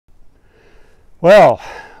Well,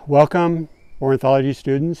 welcome ornithology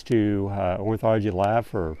students to Ornithology Lab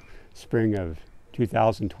for spring of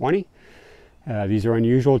 2020. These are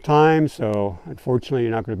unusual times, so unfortunately you're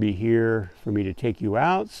not going to be here for me to take you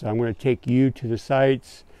out. So I'm going to take you to the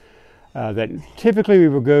sites that typically we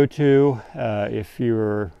would go to if you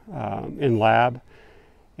were in lab,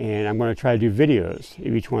 and I'm going to try to do videos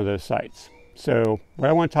of each one of those sites. So what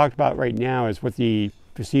I want to talk about right now is what the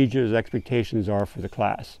procedures, expectations are for the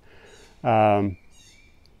class.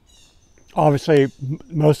 Obviously,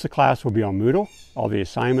 most of the class will be on Moodle. All the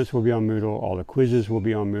assignments will be on Moodle. All the quizzes will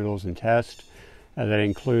be on Moodles and tests. That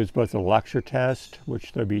includes both the lecture test,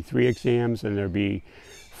 which there'll be 3 exams, and there'll be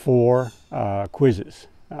 4 quizzes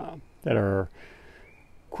that are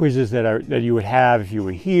quizzes that you would have if you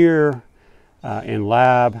were here in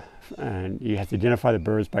lab, and you have to identify the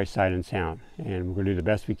birds by sight and sound. And we're going to do the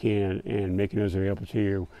best we can in making those available to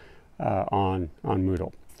you on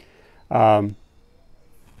Moodle.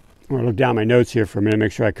 I'm going to look down my notes here for a minute,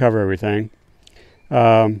 make sure I cover everything.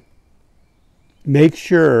 Make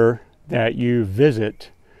sure that you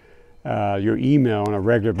visit your email on a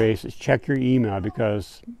regular basis. Check your email,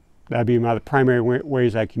 because that'd be one of the primary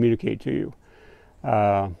ways I communicate to you.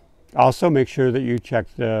 Also, make sure that you check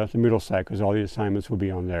the Moodle site, because all the assignments will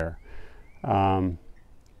be on there. The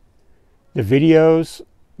videos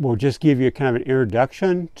will just give you kind of an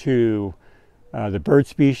introduction to the bird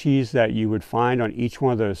species that you would find on each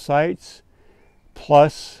one of those sites.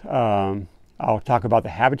 Plus, I'll talk about the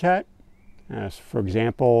habitat. For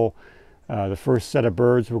example, the first set of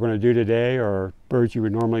birds we're going to do today are birds you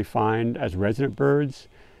would normally find as resident birds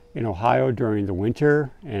in Ohio during the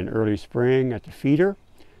winter and early spring at the feeder.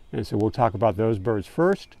 And so we'll talk about those birds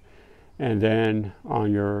first. And then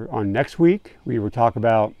on next week, we will talk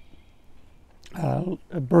about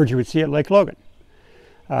birds you would see at Lake Logan.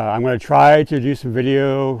 I'm going to try to do some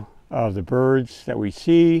video of the birds that we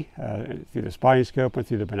see through the spotting scope and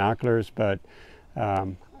through the binoculars, but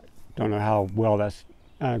don't know how well that's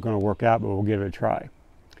going to work out, but we'll give it a try.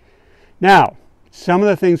 Now, some of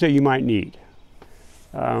the things that you might need.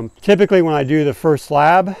 Typically when I do the first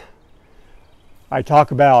lab, I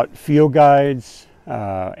talk about field guides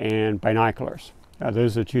and binoculars.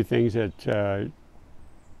 Those are 2 things that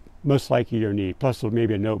most likely you'll need, plus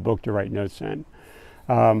maybe a notebook to write notes in.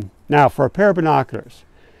 Now, for a pair of binoculars,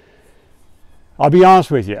 I'll be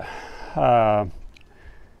honest with you,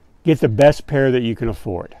 get the best pair that you can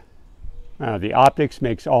afford. The optics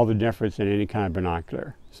makes all the difference in any kind of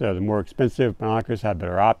binocular. So the more expensive binoculars have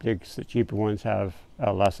better optics, the cheaper ones have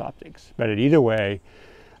less optics. But either way,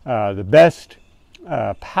 the best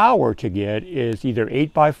power to get is either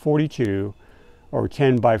 8x42 or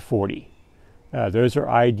 10x40. Those are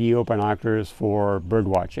ideal binoculars for bird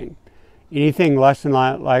watching. Anything less than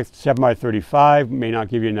like 7x35 may not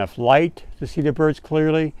give you enough light to see the birds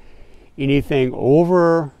clearly. Anything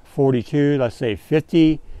over 42, let's say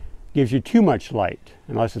 50, gives you too much light.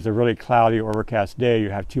 Unless it's a really cloudy or overcast day, you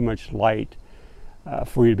have too much light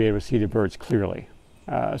for you to be able to see the birds clearly.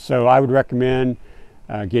 So I would recommend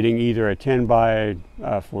getting either a 10x42,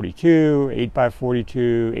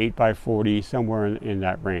 8x42, 8x40, somewhere in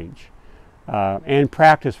that range. And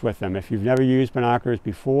practice with them. If you've never used binoculars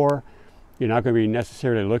before, you're not going to be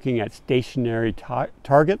necessarily looking at stationary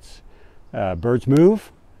targets. Birds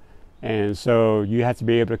move, and so you have to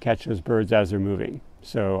be able to catch those birds as they're moving.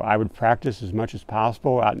 So I would practice as much as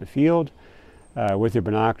possible out in the field with your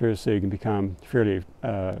binoculars, so you can become fairly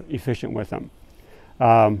efficient with them.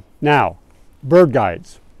 Now, bird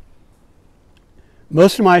guides.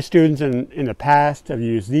 Most of my students in the past have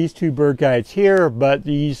used these 2 bird guides here, but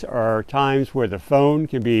these are times where the phone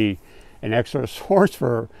can be an excellent source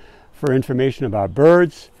for information about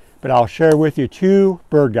birds. But I'll share with you 2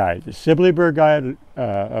 bird guides: the Sibley Bird Guide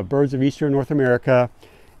of Birds of Eastern North America,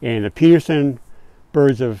 and the Peterson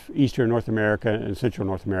Birds of Eastern North America and Central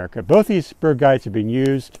North America. Both these bird guides have been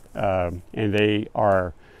used, and they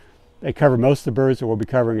cover most of the birds that we'll be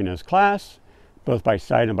covering in this class, both by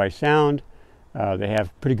sight and by sound. They have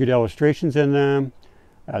pretty good illustrations in them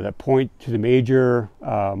that point to the major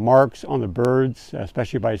marks on the birds,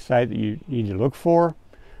 especially by sight, that you need to look for.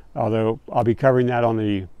 Although I'll be covering that on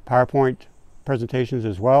the PowerPoint presentations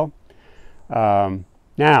as well.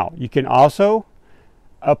 Now, you can also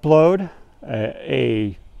upload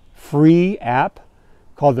a free app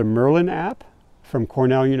called the Merlin app from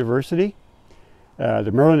Cornell University.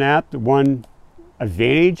 The Merlin app, the one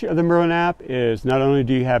advantage of the Merlin app is not only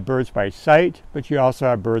do you have birds by sight, but you also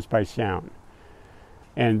have birds by sound.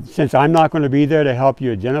 And since I'm not going to be there to help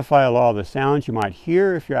you identify a lot of the sounds you might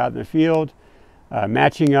hear if you're out in the field,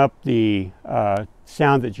 matching up the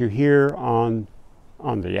sound that you hear on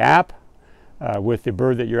the app with the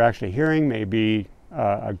bird that you're actually hearing may be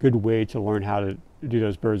a good way to learn how to do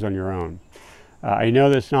those birds on your own. I know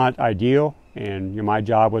that's not ideal, and my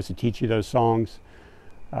job was to teach you those songs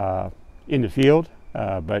in the field,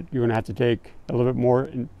 but you're going to have to take a little bit more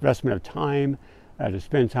investment of time to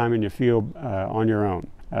spend time in the field on your own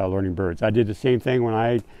learning birds. I did the same thing when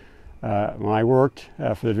I worked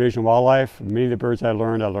for the Division of Wildlife. Many of the birds I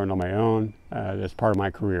learned on my own. That's part of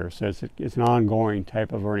my career, so it's an ongoing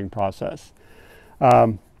type of learning process.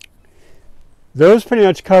 Those pretty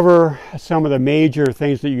much cover some of the major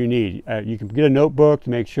things that you need. You can get a notebook to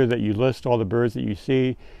make sure that you list all the birds that you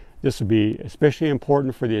see. This will be especially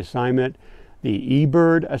important for the assignment, the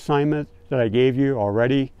eBird assignment that I gave you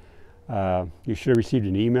already. You should have received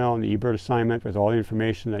an email on the eBird assignment with all the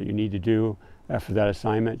information that you need to do for that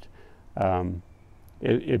assignment.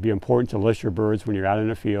 It'd be important to list your birds when you're out in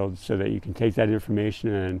the field so that you can take that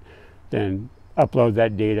information and then upload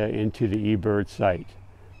that data into the eBird site.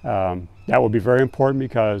 That will be very important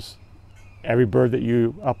because every bird that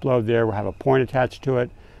you upload there will have a point attached to it,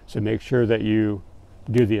 so make sure that you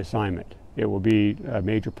do the assignment. It will be a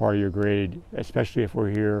major part of your grade, especially if we're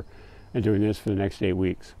here and doing this for the next 8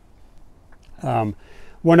 weeks.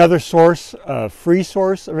 One other source, free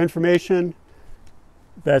source of information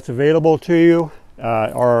that's available to you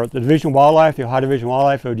are the Division of Wildlife, the Ohio Division of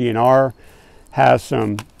Wildlife, ODNR, has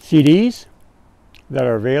some CDs that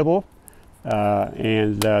are available.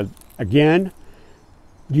 Again,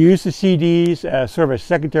 use the CDs as sort of a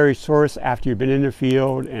secondary source after you've been in the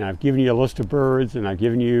field, and I've given you a list of birds and I've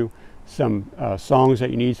given you some songs that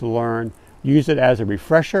you need to learn. Use it as a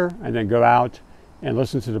refresher and then go out and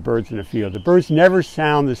listen to the birds in the field. The birds never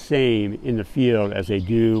sound the same in the field as they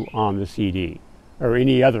do on the CD or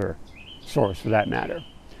any other source for that matter.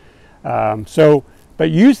 But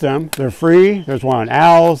use them, they're free. There's one on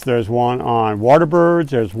owls, there's one on water birds,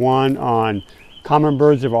 there's one on common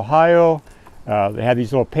birds of Ohio. They have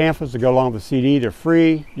these little pamphlets that go along with the CD. They're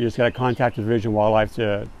free. You just got to contact the Division of Wildlife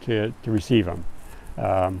to receive them.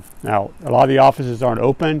 Now, a lot of the offices aren't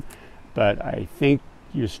open, but I think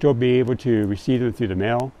you'll still be able to receive them through the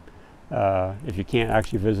mail if you can't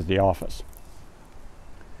actually visit the office.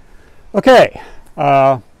 Okay,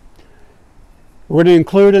 we're going to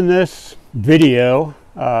include in this video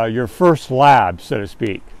your first lab, so to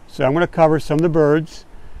speak. So I'm going to cover some of the birds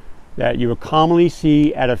that you will commonly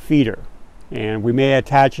see at a feeder, and we may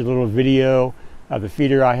attach a little video of the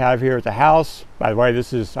feeder I have here at the house. By the way,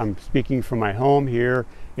 I'm speaking from my home here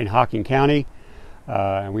in Hocking County,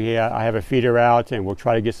 and I have a feeder out, and we'll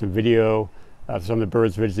try to get some video of some of the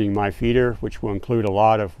birds visiting my feeder, which will include a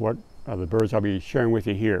lot of the birds I'll be sharing with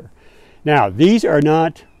you here. Now, these are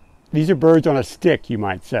birds on a stick, you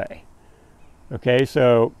might say. Okay,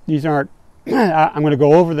 so these aren't, I'm going to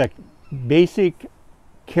go over the basic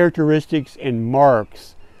characteristics and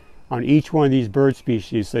marks on each one of these bird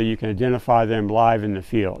species so you can identify them live in the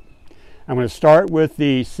field. I'm going to start with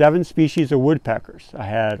the 7 species of woodpeckers. I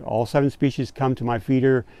had all 7 species come to my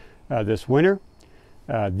feeder this winter.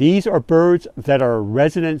 These are birds that are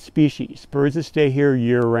resident species, birds that stay here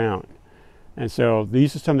year-round. And so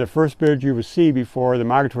these are some of the first birds you will see before the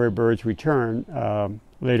migratory birds return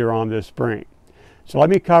later on this spring. So let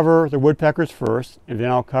me cover the woodpeckers first, and then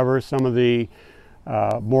I'll cover some of the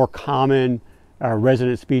more common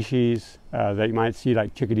resident species that you might see,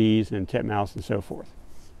 like chickadees and titmouse and so forth.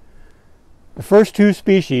 The first 2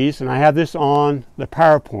 species, and I have this on the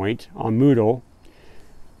PowerPoint on Moodle,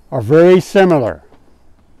 are very similar.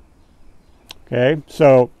 Okay,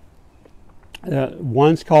 so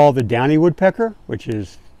one's called the downy woodpecker, which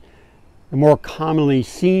is the more commonly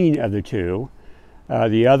seen of the 2.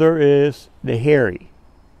 The other is the hairy.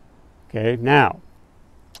 Okay, now,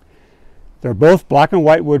 they're both black and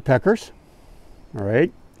white woodpeckers, all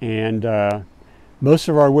right, and most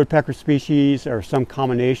of our woodpecker species are some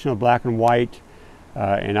combination of black and white,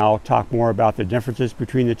 and I'll talk more about the differences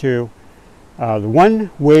between the 2. The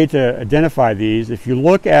one way to identify these, if you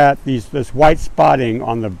look at this white spotting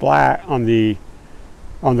on the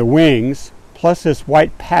wings, plus this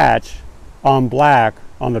white patch on black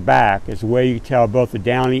on the back, is the way you tell both the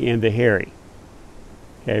downy and the hairy,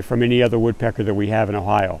 okay, from any other woodpecker that we have in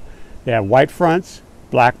Ohio. They have white fronts,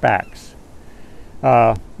 black backs.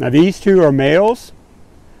 Now these 2 are males.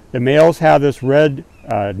 The males have this red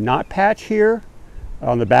knot patch here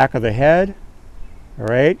on the back of the head. All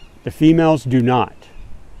right. The females do not.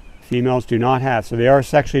 Females do not have. So they are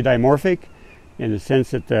sexually dimorphic in the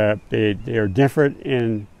sense that they are different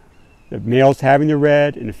in the males having the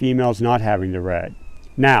red and the females not having the red.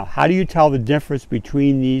 Now, how do you tell the difference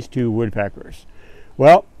between these 2 woodpeckers?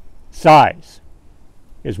 Well, size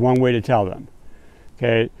is one way to tell them.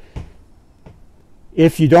 Okay,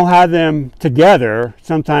 If you don't have them together,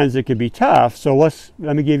 sometimes it can be tough. So let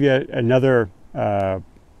me give you another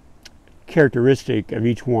characteristic of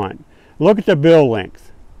each one. Look at the bill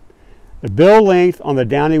length. The bill length on the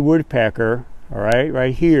downy woodpecker, all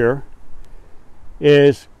right here,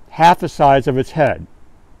 is half the size of its head.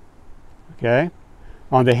 Okay?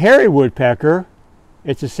 On the hairy woodpecker,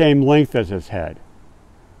 it's the same length as its head.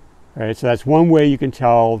 All right, so that's one way you can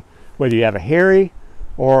tell whether you have a hairy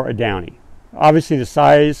or a downy. Obviously the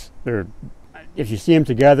size, if you see them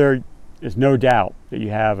together, there's no doubt that you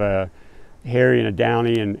have a hairy and a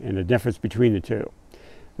downy and the difference between the two.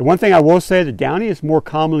 The one thing I will say, the downy is more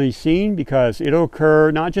commonly seen because it'll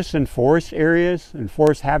occur not just in forest areas and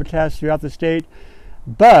forest habitats throughout the state,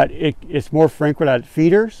 but it's more frequent at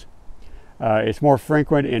feeders. It's more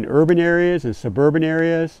frequent in urban areas and suburban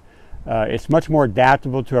areas. It's much more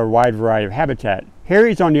adaptable to a wide variety of habitat.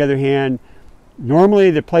 Hairies, on the other hand, normally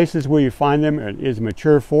the places where you find them is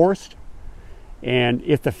mature forest. And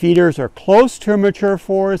if the feeders are close to a mature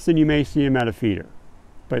forest, then you may see them at a feeder.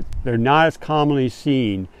 But they're not as commonly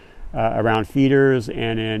seen around feeders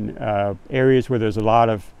and in areas where there's a lot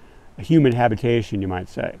of human habitation, you might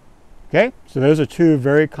say. Okay, so those are two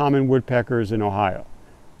very common woodpeckers in Ohio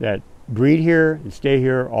that breed here and stay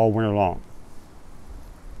here all winter long.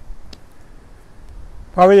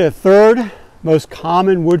 Probably the third most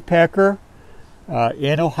common woodpecker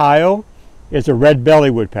in Ohio is a red-belly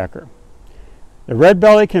woodpecker. The red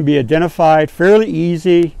belly can be identified fairly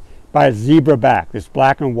easy by its zebra back. This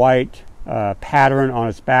black and white pattern on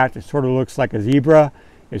its back that sort of looks like a zebra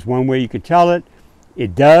is one way you could tell it.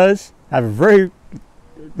 It does have a very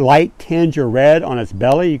light tinge of red on its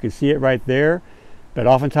belly. You can see it right there. But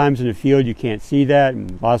oftentimes in the field you can't see that.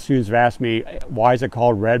 And a lot of students have asked me, why is it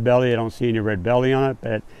called red belly? I don't see any red belly on it.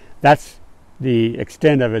 But that's the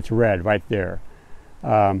extent of its red right there.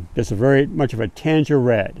 There's a very much of a tinge of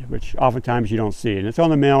red, which oftentimes you don't see, and it's on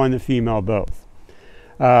the male and the female both.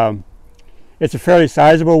 It's a fairly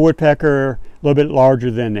sizable woodpecker, a little bit larger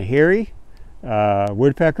than the hairy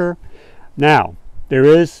woodpecker. Now, they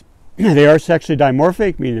are sexually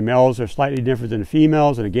dimorphic, meaning the males are slightly different than the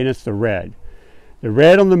females, and again, it's the red. The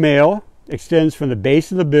red on the male extends from the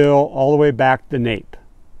base of the bill all the way back to the nape.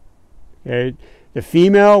 Okay? The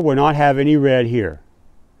female will not have any red here.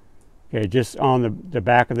 Okay, just on the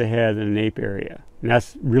back of the head and the nape area. And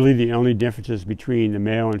that's really the only differences between the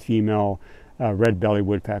male and female red-bellied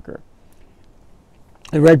woodpecker.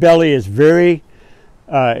 The red-belly is very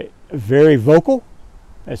vocal.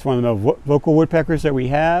 It's one of the most vocal woodpeckers that we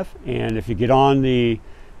have. And if you get onto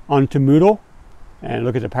Moodle and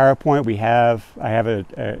look at the PowerPoint, I have an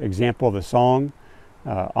example of a song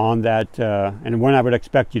on that. And one I would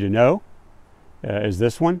expect you to know is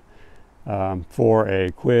this one. For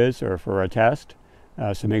a quiz or for a test,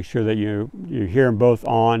 so make sure that you hear them both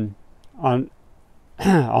on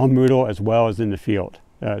Moodle as well as in the field.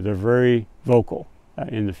 They're very vocal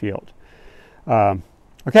in the field.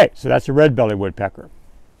 Okay, so that's a red-bellied woodpecker.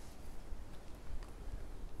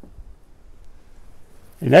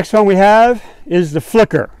 The next one we have is the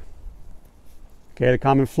flicker. Okay, the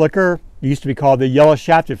common flicker used to be called the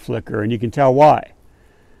yellow-shafted flicker, and you can tell why.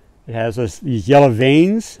 It has these yellow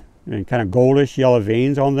veins and kind of goldish yellow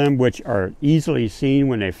veins on them, which are easily seen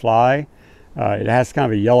when they fly. It has kind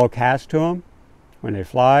of a yellow cast to them when they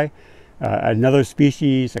fly. Another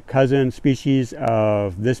species, a cousin species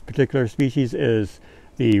of this particular species, is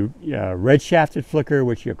the red-shafted flicker,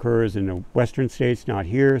 which occurs in the western states, not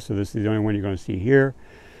here, so this is the only one you're going to see here.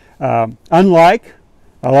 Unlike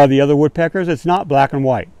a lot of the other woodpeckers, it's not black and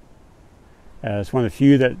white. It's one of the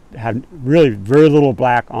few that have really very little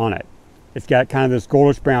black on it. It's got kind of this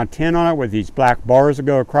goldish brown tint on it with these black bars that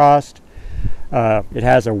go across. It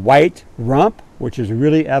has a white rump, which is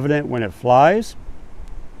really evident when it flies.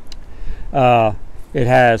 It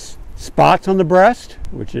has spots on the breast,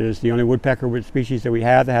 which is the only woodpecker species that we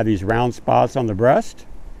have that have these round spots on the breast.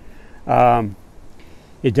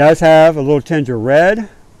 It does have a little tinge of red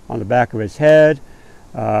on the back of its head.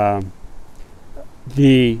 The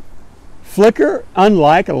flicker,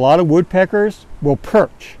 unlike a lot of woodpeckers, will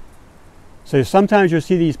perch. So sometimes you'll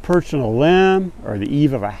see these perched on a limb or the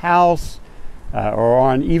eave of a house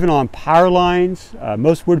or even on power lines.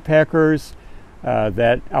 Most woodpeckers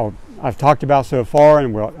that I've talked about so far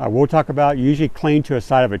and I will talk about usually cling to a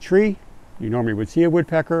side of a tree. You normally would see a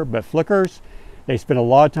woodpecker, but flickers, they spend a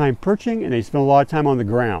lot of time perching and they spend a lot of time on the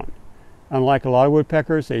ground. Unlike a lot of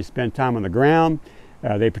woodpeckers, they spend time on the ground.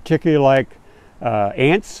 They particularly like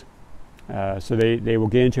ants, so they will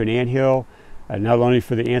get into an anthill. Not only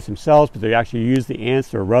for the ants themselves, but they actually use the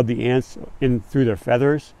ants or rub the ants in through their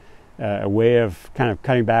feathers, a way of kind of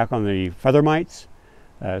cutting back on the feather mites.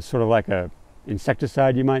 sort of like a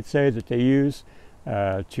insecticide, you might say, that they use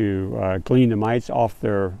to glean the mites off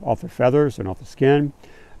their feathers and off the skin.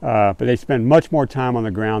 But they spend much more time on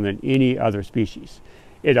the ground than any other species.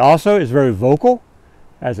 It also is very vocal,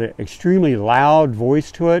 has an extremely loud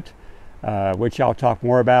voice to it, which I'll talk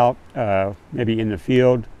more about maybe in the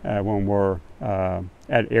field when we're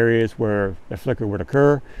at areas where the flicker would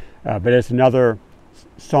occur. But it's another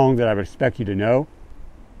song that I would expect you to know.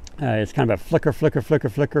 It's kind of a flicker, flicker, flicker,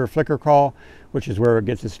 flicker, flicker call, which is where it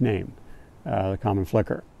gets its name, the common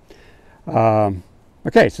flicker.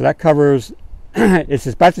 Okay, so that covers, it's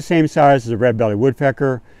about the same size as a red-bellied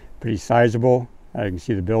woodpecker, pretty sizable. You can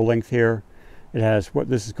see the bill length here. It has what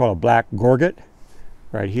this is called a black gorget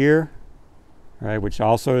right here, right, which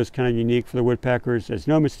also is kind of unique for the woodpeckers. There's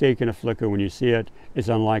no mistake in a flicker when you see it. It's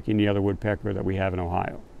unlike any other woodpecker that we have in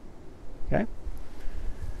Ohio. Okay.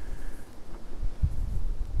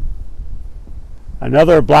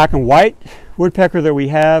 Another black and white woodpecker that we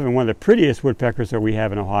have, and one of the prettiest woodpeckers that we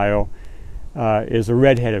have in Ohio, is a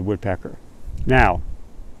red-headed woodpecker. Now,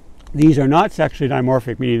 these are not sexually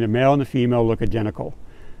dimorphic, meaning the male and the female look identical.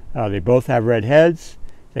 They both have red heads.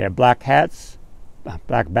 They have black hats,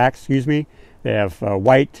 black backs, excuse me. They have a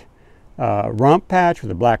white rump patch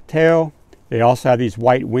with a black tail. They also have these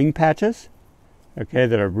white wing patches, okay,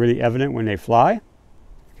 that are really evident when they fly,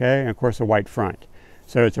 okay, and of course a white front.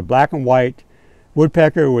 So it's a black and white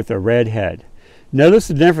woodpecker with a red head. Notice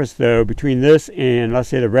the difference though between this and, let's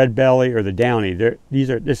say, the red belly or the downy.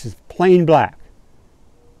 This is plain black.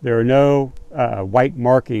 There are no white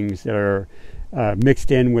markings that are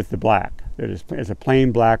mixed in with the black. It's a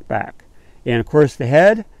plain black back. And of course the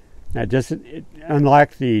head,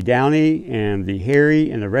 unlike the downy and the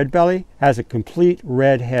hairy and the red belly, has a complete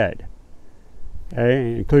red head,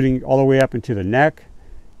 okay, including all the way up into the neck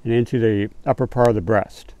and into the upper part of the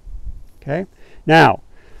breast. Okay. Now,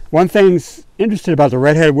 one thing's interesting about the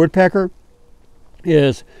red-headed woodpecker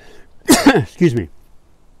is, excuse me,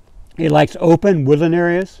 it likes open woodland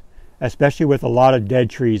areas, especially with a lot of dead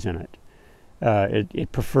trees in it.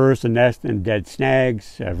 It prefers to nest in dead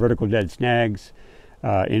snags, vertical dead snags,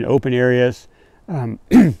 in open areas. One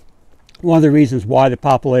of the reasons why the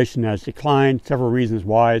population has declined, several reasons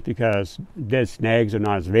why, is because dead snags are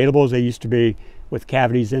not as available as they used to be with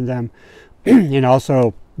cavities in them. And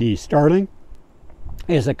also the starling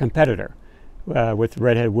is a competitor with the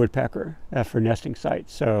red-headed woodpecker for nesting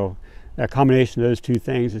sites. So a combination of those two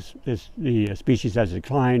things is the species has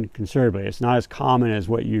declined considerably. It's not as common as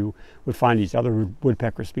what you would find these other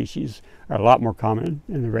woodpecker species are a lot more common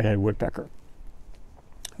in the red-headed woodpecker.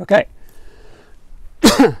 Okay,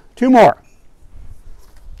 two more.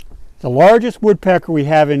 The largest woodpecker we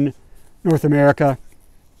have in North America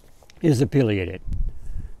is the pileated.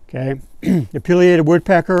 Okay, the pileated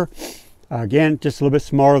woodpecker, again, just a little bit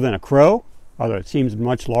smaller than a crow, although it seems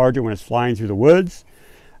much larger when it's flying through the woods.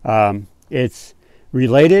 It's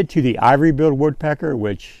related to the ivory-billed woodpecker,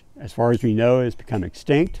 which, as far as we know, has become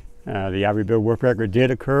extinct. The ivory-billed woodpecker did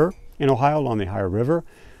occur in Ohio along the Ohio River,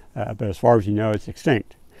 but as far as you know, it's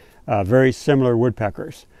extinct. Very similar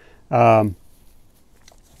woodpeckers. The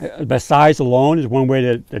size alone is one way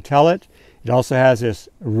to tell it. It also has this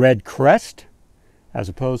red crest, as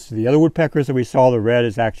opposed to the other woodpeckers that we saw. The red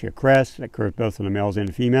is actually a crest that occurs both in the males and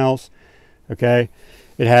the females. Okay,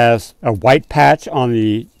 it has a white patch on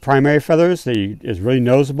the primary feathers that is really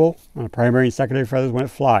noticeable on the primary and secondary feathers when it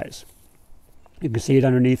flies. You can see it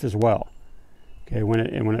underneath as well. Okay, when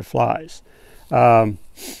it flies. The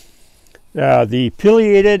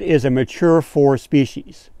pileated is a mature 4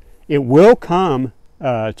 species. It will come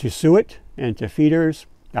to suet and to feeders.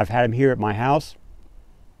 I've had them here at my house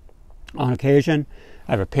on occasion.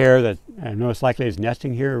 I have a pair that most likely is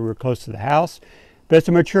nesting here. We're close to the house, but it's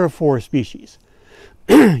a mature 4 species.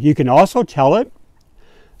 You can also tell it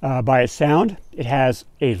by its sound. It has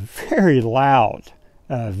a very loud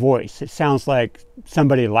voice. It sounds like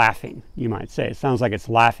somebody laughing, you might say. It sounds like it's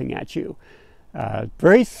laughing at you.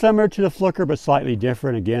 Very similar to the flicker, but slightly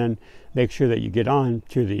different. Again, make sure that you get on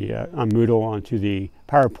to the on Moodle, onto the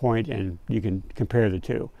PowerPoint, and you can compare the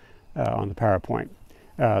two on the PowerPoint.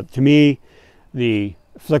 To me, the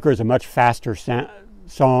flicker is a much faster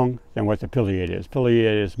song than what the pileated is.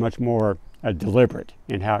 Pileated is much more deliberate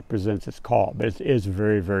in how it presents its call, but it is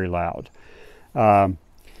very, very loud.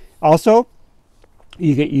 Also,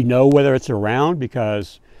 you know whether it's around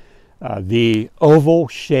because the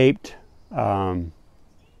oval-shaped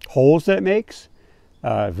holes that it makes,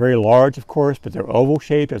 very large, of course, but they're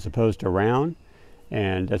oval-shaped as opposed to round,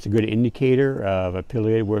 and that's a good indicator of a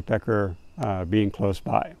pileated woodpecker being close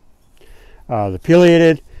by. The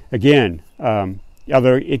pileated, again,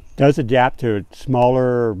 Although it does adapt to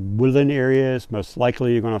smaller woodland areas, most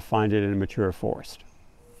likely you're going to find it in a mature forest.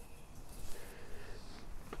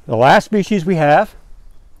 The last species we have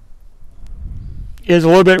is a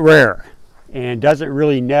little bit rare and doesn't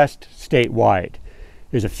really nest statewide.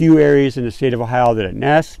 There's a few areas in the state of Ohio that it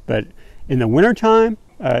nests, but in the wintertime,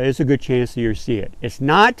 it's a good chance that you'll see it. It's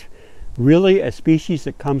not really a species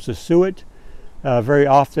that comes to suet very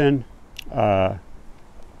often,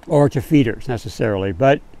 or to feeders necessarily,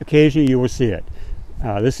 but occasionally you will see it.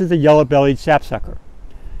 This is the yellow-bellied sapsucker.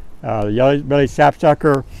 The yellow-bellied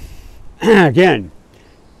sapsucker, again,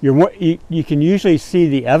 you can usually see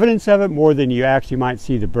the evidence of it more than you actually might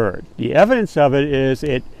see the bird. The evidence of it is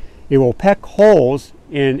it will peck holes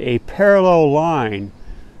in a parallel line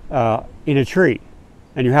in a tree,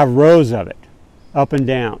 and you have rows of it up and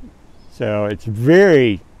down. So it's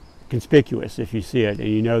very conspicuous if you see it, and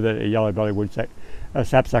you know that a yellow-bellied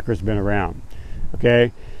sapsucker has been around.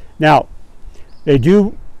 Okay, now they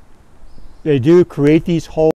do create these holes